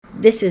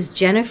This is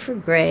Jennifer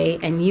Gray,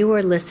 and you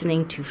are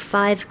listening to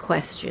 5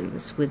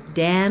 Questions with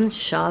Dan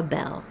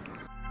Shaw-Bell.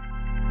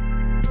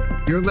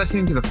 You're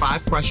listening to the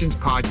 5 Questions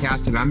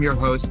podcast, and I'm your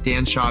host,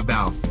 Dan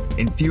Shaw-Bell.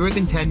 In fewer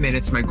than 10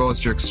 minutes, my goal is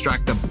to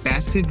extract the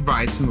best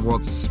advice from the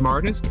world's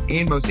smartest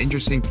and most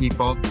interesting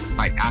people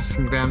by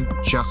asking them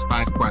just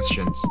 5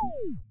 questions.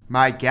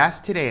 My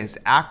guest today is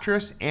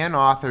actress and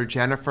author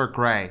Jennifer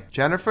Gray.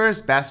 Jennifer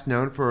is best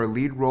known for her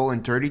lead role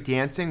in Dirty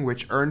Dancing,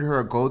 which earned her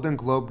a Golden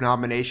Globe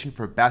nomination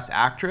for Best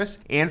Actress,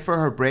 and for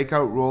her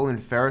breakout role in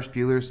Ferris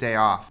Bueller's Day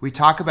Off. We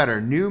talk about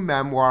her new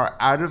memoir,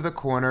 Out of the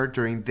Corner,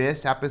 during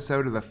this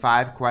episode of the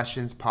 5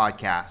 Questions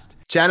podcast.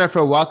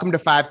 Jennifer, welcome to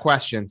 5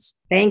 Questions.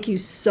 Thank you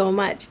so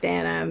much,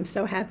 Dan. I'm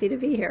so happy to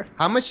be here.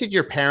 How much did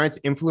your parents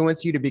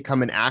influence you to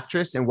become an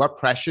actress, and what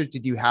pressure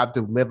did you have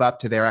to live up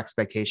to their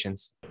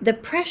expectations? The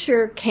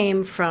pressure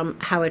came from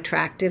how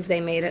attractive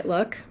they made it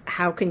look.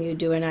 How can you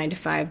do a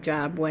 9-to-5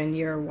 job when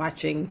you're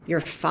watching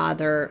your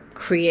father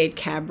create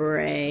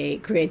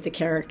Cabaret, create the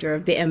character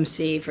of the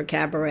MC for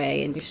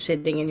Cabaret, and you're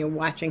sitting and you're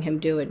watching him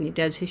do it, and he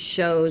does his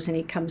shows and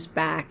he comes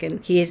back and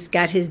he's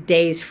got his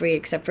days free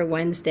except for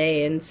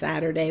Wednesday and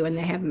Saturday when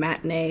they have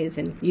matinees,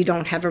 and you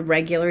don't have a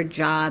regular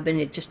job, and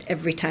it just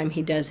every time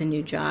he does a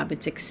new job,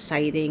 it's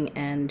exciting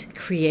and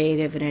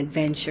creative and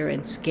adventure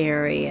and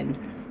scary, and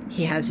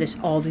he has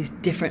all these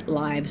different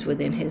lives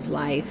within his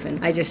life.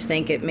 And I just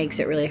think it makes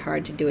it really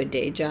hard to do a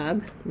day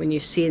job when you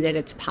see that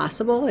it's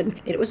possible.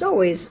 And it was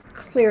always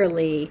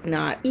clearly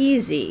not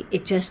easy.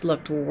 It just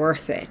looked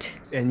worth it.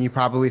 And you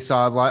probably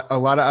saw a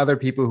lot of other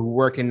people who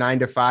work in 9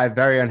 to 5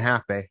 very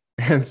unhappy.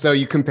 And so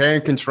you compare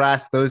and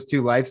contrast those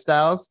two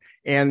lifestyles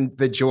and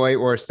the joy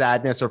or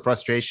sadness or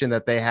frustration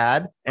that they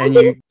had. And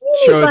you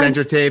chose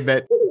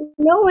entertainment.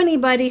 Know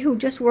anybody who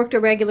just worked a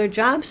regular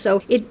job,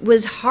 so it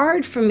was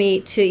hard for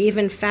me to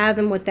even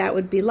fathom what that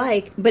would be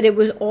like. But it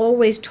was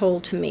always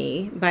told to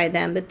me by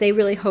them that they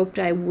really hoped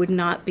I would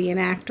not be an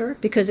actor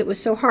because it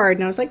was so hard.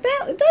 And I was like,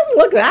 it doesn't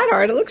look that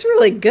hard. It looks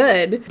really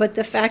good. But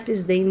the fact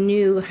is they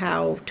knew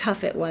how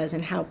tough it was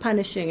and how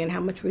punishing and how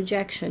much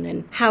rejection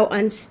and how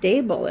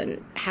unstable and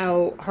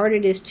how hard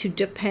it is to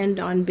depend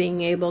on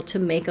being able to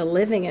make a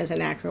living as an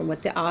actor and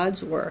what the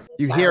odds were.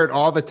 You hear it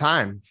all the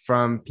time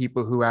from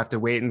people who have to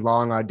wait in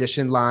long audition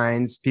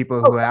lines,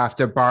 people who have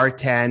to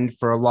bartend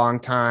for a long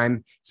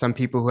time, some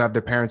people who have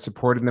their parents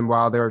supporting them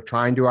while they're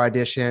trying to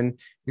audition.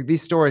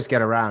 These stories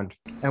get around.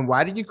 And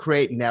why did you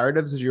create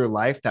narratives of your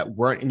life that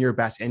weren't in your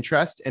best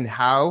interest? And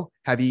how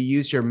have you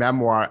used your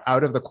memoir,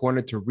 Out of the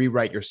Corner, to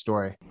rewrite your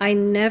story? I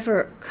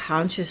never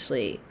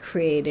consciously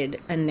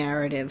created a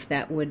narrative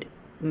that would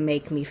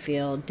make me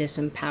feel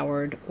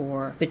disempowered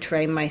or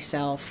betray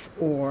myself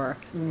or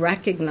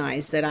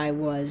recognize that I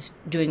was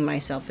doing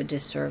myself a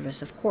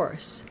disservice, of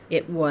course.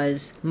 It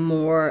was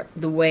more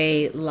the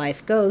way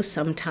life goes.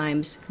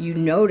 Sometimes you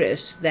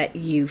notice that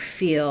you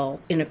feel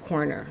in a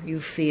corner. You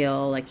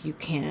feel like you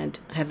can't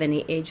have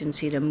any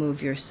agency to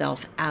move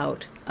yourself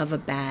out of a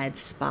bad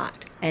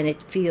spot. And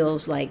it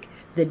feels like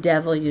the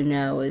devil you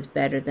know is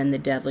better than the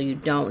devil you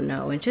don't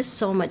know. And just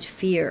so much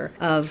fear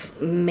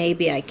of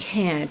maybe I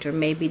can't or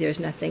maybe there's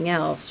nothing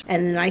else.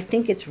 And I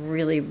think it's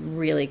really,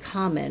 really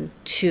common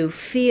to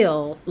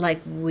feel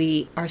like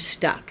we are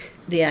stuck.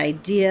 The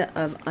idea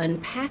of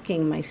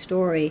unpacking my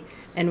story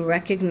and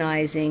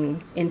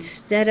recognizing,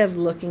 instead of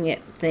looking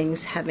at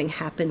things having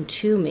happened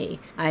to me,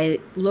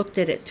 I looked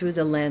at it through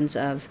the lens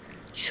of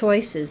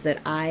choices that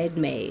I had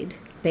made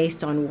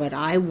based on what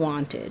I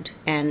wanted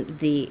and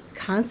the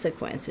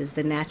consequences,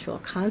 the natural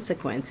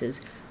consequences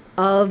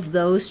of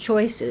those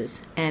choices,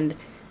 and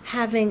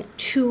having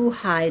too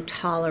high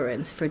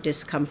tolerance for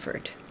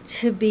discomfort.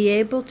 To be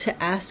able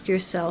to ask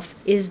yourself,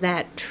 is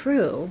that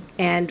true?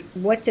 And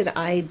what did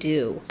I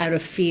do out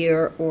of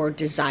fear or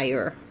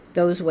desire?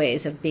 Those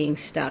ways of being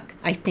stuck,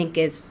 I think,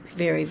 is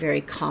very,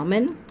 very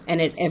common.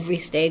 And at every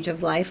stage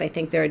of life, I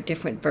think there are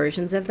different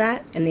versions of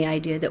that. And the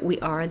idea that we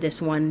are this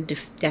one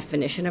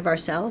definition of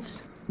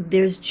ourselves.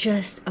 There's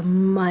just a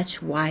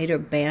much wider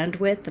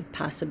bandwidth of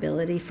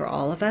possibility for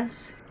all of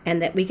us,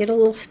 and that we get a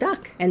little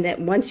stuck. And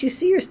that once you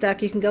see you're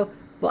stuck, you can go,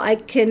 well, I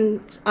can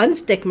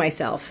unstick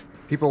myself.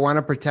 People want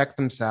to protect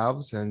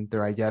themselves and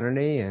their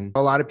identity. And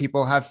a lot of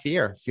people have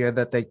fear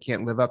that they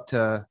can't live up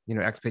to,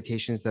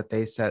 expectations that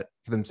they set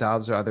for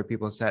themselves or other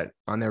people set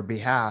on their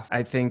behalf.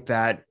 I think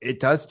that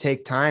it does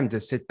take time to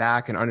sit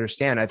back and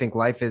understand. I think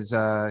life is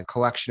a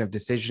collection of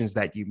decisions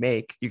that you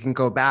make. You can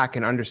go back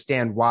and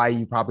understand why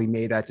you probably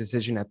made that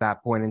decision at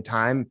that point in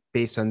time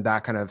based on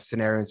that kind of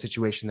scenario and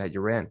situation that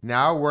you're in.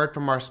 Now, a word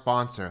from our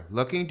sponsor.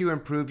 Looking to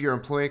improve your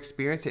employee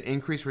experience and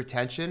increase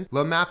retention?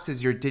 LoMaps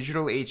is your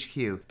digital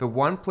HQ, the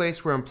one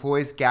place where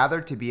employees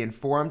gather to be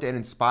informed and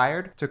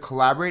inspired, to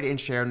collaborate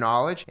and share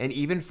knowledge, and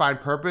even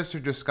find purpose or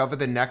discover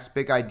the next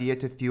big idea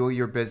to fuel grow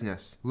your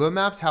business.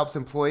 LoadMaps helps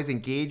employees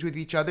engage with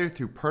each other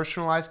through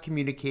personalized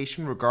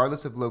communication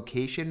regardless of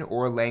location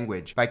or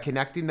language by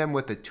connecting them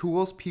with the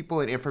tools, people,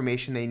 and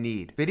information they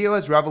need. Video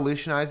has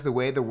revolutionized the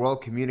way the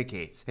world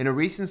communicates. In a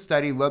recent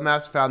study,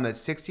 LoadMaps found that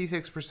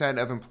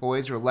 66% of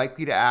employees are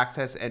likely to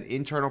access an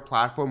internal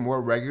platform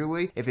more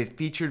regularly if it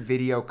featured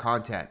video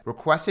content.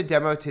 Request a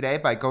demo today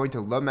by going to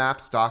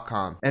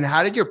loadmaps.com. And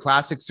how did your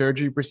plastic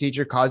surgery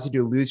procedure cause you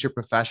to lose your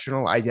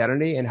professional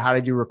identity, and how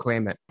did you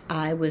reclaim it?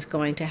 I was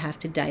going to have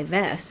to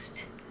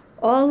divest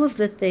all of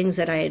the things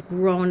that I had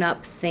grown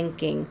up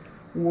thinking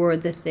were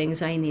the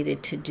things I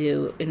needed to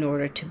do in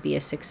order to be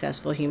a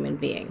successful human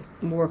being.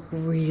 Work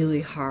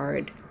really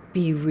hard,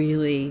 be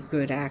really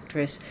good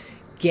actress,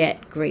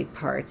 get great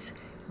parts,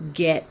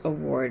 get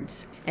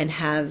awards, and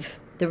have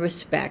the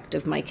respect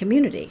of my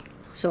community.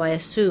 So I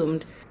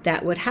assumed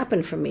that would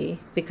happen for me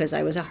because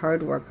I was a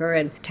hard worker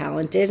and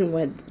talented, and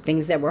when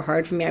things that were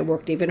hard for me, I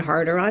worked even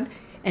harder on.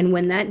 And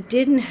when that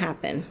didn't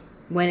happen,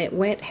 when it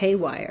went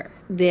haywire,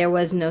 there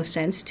was no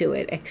sense to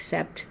it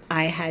except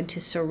I had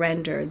to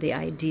surrender the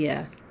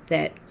idea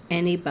that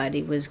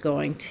anybody was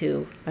going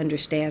to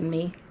understand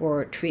me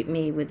or treat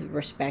me with the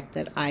respect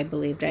that I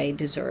believed I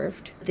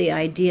deserved. The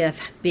idea of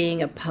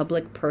being a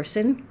public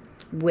person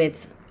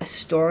with a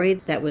story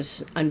that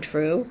was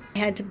untrue, I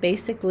had to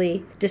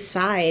basically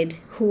decide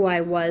who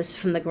I was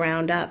from the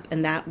ground up,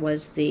 and that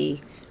was the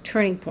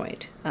turning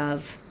point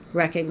of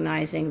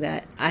recognizing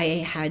that I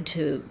had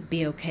to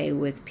be okay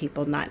with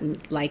people not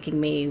liking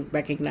me,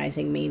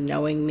 recognizing me,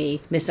 knowing me,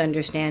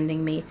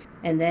 misunderstanding me,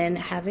 and then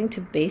having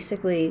to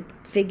basically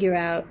figure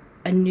out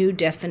a new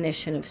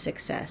definition of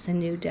success, a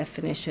new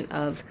definition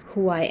of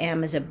who I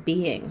am as a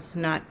being,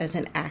 not as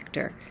an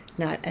actor,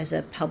 not as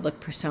a public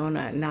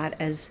persona, not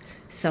as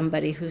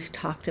somebody who's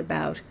talked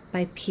about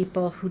by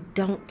people who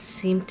don't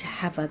seem to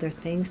have other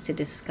things to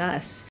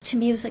discuss. To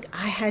me, it was like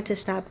I had to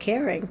stop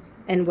caring.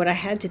 And what I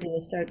had to do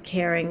is start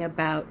caring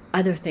about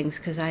other things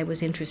because I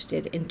was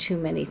interested in too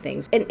many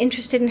things and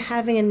interested in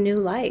having a new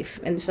life.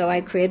 And so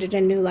I created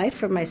a new life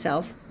for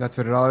myself. That's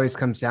what it always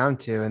comes down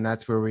to. And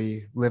that's where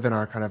we live in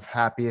our kind of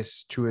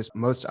happiest, truest,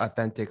 most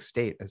authentic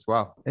state as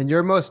well. And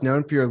you're most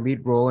known for your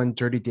lead role in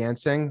Dirty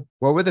Dancing.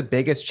 What were the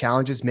biggest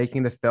challenges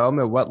making the film,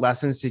 and what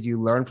lessons did you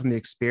learn from the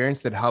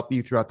experience that helped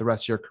you throughout the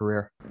rest of your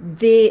career?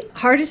 The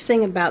hardest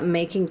thing about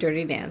making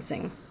Dirty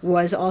Dancing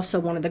was also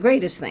one of the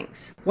greatest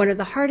things. One of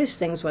the hardest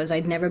things was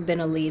I'd never been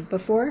a lead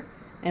before,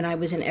 and I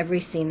was in every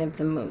scene of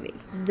the movie.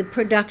 The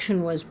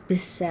production was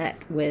beset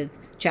with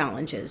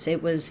challenges.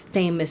 It was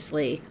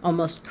famously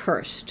almost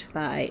cursed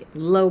by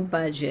low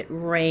budget,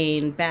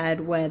 rain,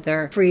 bad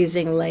weather,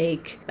 freezing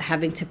lake,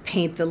 having to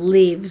paint the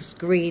leaves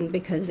green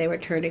because they were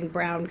turning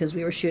brown because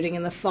we were shooting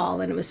in the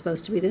fall and it was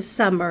supposed to be this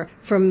summer.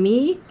 For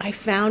me, I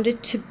found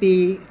it to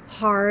be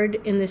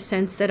hard in the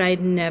sense that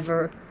I'd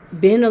never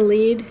been a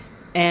lead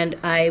and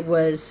I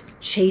was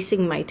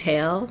chasing my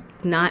tail,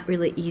 not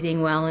really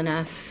eating well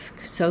enough,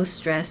 so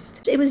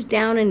stressed. It was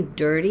down and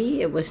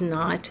dirty. It was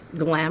not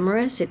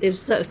glamorous. It was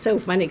so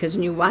funny because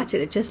when you watch it,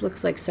 it just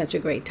looks like such a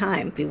great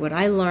time. But what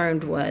I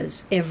learned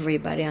was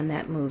everybody on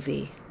that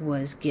movie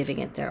was giving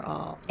it their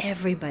all.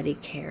 Everybody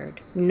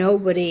cared.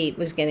 Nobody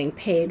was getting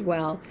paid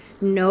well.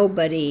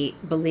 Nobody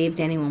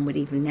believed anyone would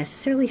even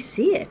necessarily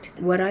see it.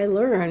 What I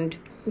learned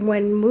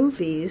when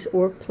movies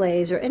or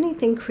plays or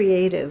anything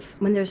creative,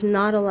 when there's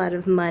not a lot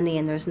of money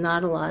and there's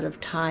not a lot of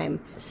time,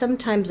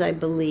 sometimes I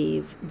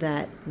believe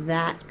that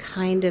that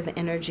kind of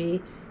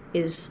energy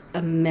is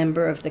a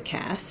member of the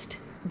cast.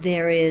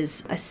 There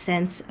is a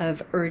sense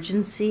of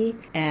urgency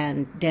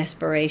and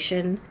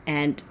desperation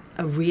and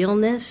a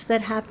realness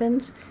that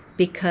happens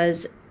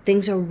because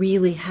things are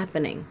really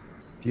happening.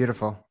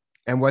 Beautiful.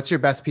 And what's your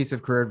best piece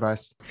of career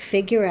advice?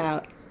 Figure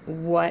out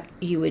what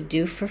you would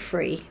do for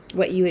free,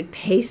 what you would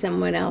pay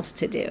someone else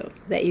to do,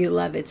 that you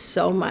love it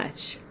so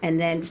much, and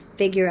then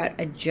figure out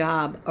a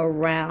job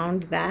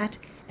around that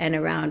and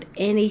around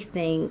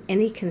anything,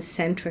 any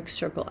concentric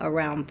circle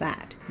around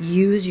that.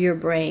 Use your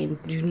brain.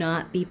 Do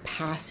not be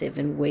passive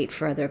and wait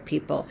for other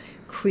people.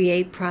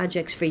 Create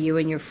projects for you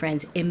and your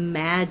friends.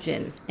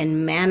 Imagine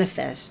and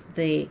manifest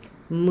the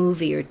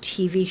movie or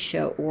TV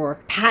show or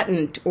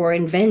patent or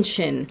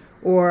invention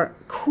or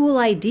cool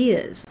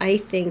ideas. I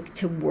think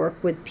to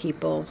work with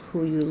people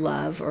who you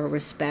love or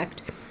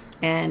respect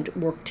and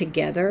work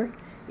together,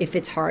 if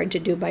it's hard to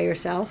do by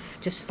yourself,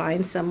 just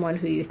find someone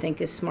who you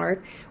think is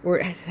smart or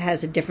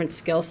has a different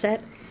skill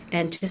set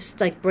and just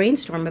like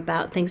brainstorm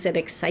about things that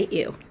excite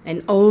you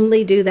and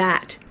only do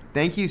that.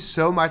 Thank you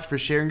so much for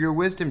sharing your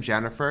wisdom,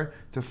 Jennifer.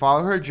 To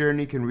follow her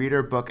journey, you can read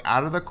her book,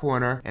 Out of the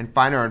Corner, and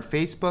find her on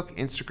Facebook,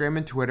 Instagram,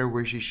 and Twitter,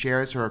 where she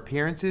shares her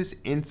appearances,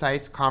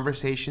 insights,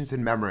 conversations,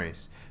 and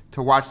memories.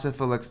 To watch the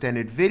full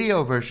extended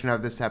video version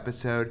of this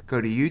episode,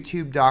 go to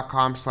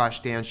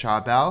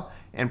youtube.com/DanShawBell,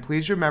 and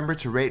please remember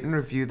to rate and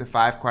review the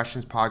 5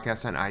 Questions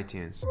podcast on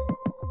iTunes.